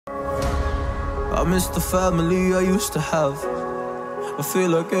I miss the family I used to have. I feel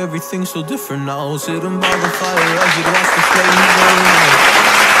like everything's so different now. Sitting by the fire as you watch the flames burn out.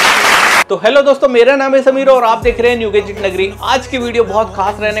 तो hello दोस्तों, मेरा नाम है समीर और आप देख रहे हैं न्यू गैजेट नगरी। आज की वीडियो बहुत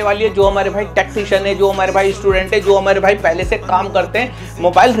खास रहने वाली है। जो हमारे भाई टेक्नीशियन है, जो हमारे भाई स्टूडेंट है, जो हमारे भाई पहले से काम करते हैं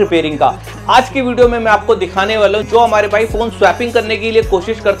मोबाइल रिपेयरिंग का, आज की वीडियो में मैं आपको दिखाने वाला हूं। जो हमारे भाई फोन स्वैपिंग करने के लिए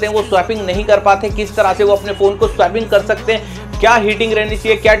कोशिश करते हैं, वो स्वैपिंग नहीं कर पाते, किस तरह से वो अपने फोन को स्वैपिंग कर सकते हैं, क्या हीटिंग रहनी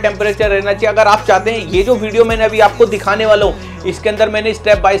चाहिए, क्या टेम्परेचर रहना चाहिए। अगर आप चाहते हैं, ये जो वीडियो मैंने अभी आपको दिखाने वाला हूँ, इसके अंदर मैंने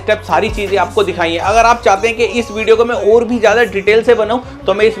स्टेप बाय स्टेप सारी चीजें आपको दिखाई हैं। अगर आप चाहते हैं कि इस वीडियो को मैं और भी ज्यादा डिटेल से बनाऊं,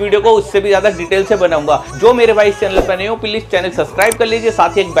 तो मैं इस वीडियो को उससे भी ज्यादा डिटेल से बनाऊंगा। जो मेरे भाई इस चैनल पर नए हो, प्लीज चैनल सब्सक्राइब कर लीजिए,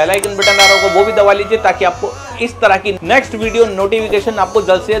 साथ ही एक बेल आइकन बटन आ रहा होगा, वो भी दबा लीजिए, ताकि आपको इस तरह की नेक्स्ट वीडियो नोटिफिकेशन आपको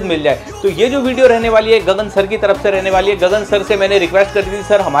जल्द से जल्द मिल जाए। तो ये जो वीडियो रहने वाली है, गगन सर की तरफ से रहने वाली है। गगन सर से मैंने रिक्वेस्ट कर दी थी,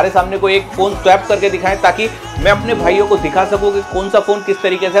 सर हमारे सामने कोई एक फोन स्वैप करके दिखाएं, ताकि मैं अपने भाइयों को दिखा सकूं कि कौन सा फोन किस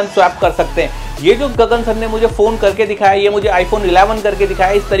तरीके से हम स्वैप कर सकते हैं। ये जो गगन सर ने मुझे फोन करके दिखाया, ये मुझे आईफोन 11 करके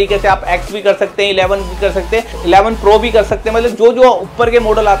दिखाया। इस तरीके से आप X भी कर सकते हैं, 11 भी कर सकते हैं, 11 प्रो भी कर सकते हैं। मतलब जो जो ऊपर के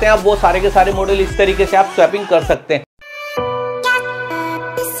मॉडल आते हैं, आप वो सारे के सारे मॉडल इस तरीके से आप स्वैपिंग कर सकते हैं।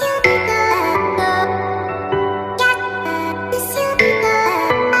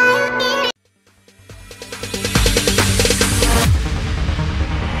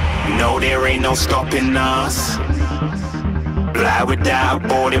 No, there ain't no stopping us. Fly without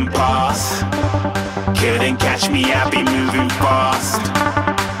boarding pass. Couldn't catch me, I'll be moving fast.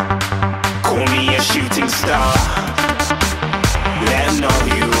 Call me a shooting star. Let 'em know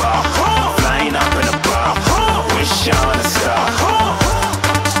who you are. Flying up in a bar. Wish on a star.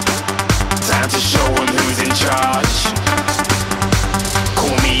 Time to show 'em who's in charge.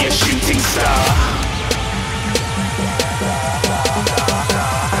 Call me a shooting star.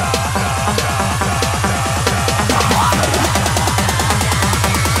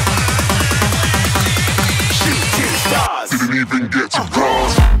 Didn't even get to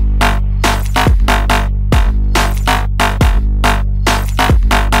cross.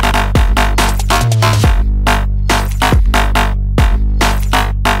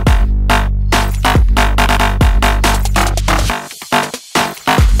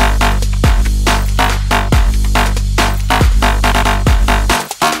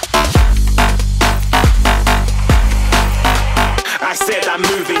 I said I'm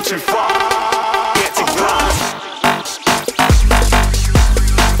moving too far. Get to glass.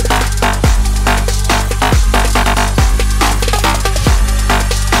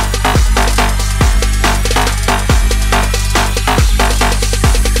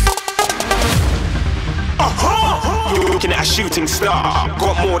 Looking at a shooting star.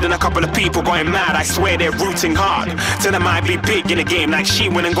 Got more than a couple of people going mad, I swear they're rooting hard. Tell them I'd be big in the game, like she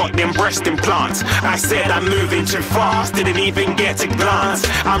went and got them breast implants. I said I'm moving too fast, didn't even get to glance.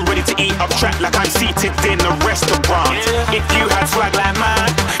 I'm ready to eat up track like I'm seated in a restaurant. If you had swag like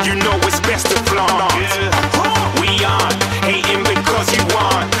mine, you know it's best to flaunt. We aren't hating because you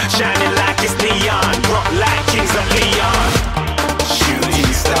aren't shining like it's neon, rock like kings of Leon.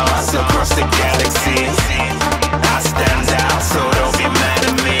 Shooting stars across the galaxy. I stand out, so don't be mad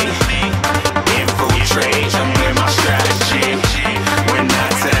at me. Infiltrate, I'm with my strategy. When I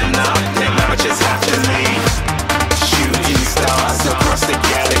turn up, then I just have to leave. Shooting stars across the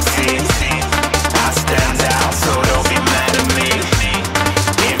galaxy. I stand out, so don't be mad at me.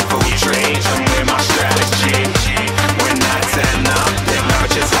 Infiltrate, I'm with my strategy. When I turn up, then I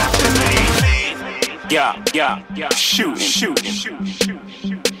just have to leave. Yeah, shooting. Yeah, shooting.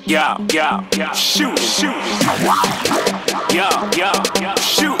 Yeah, shooting.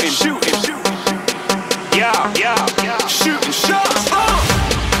 Yeah, shooting shots.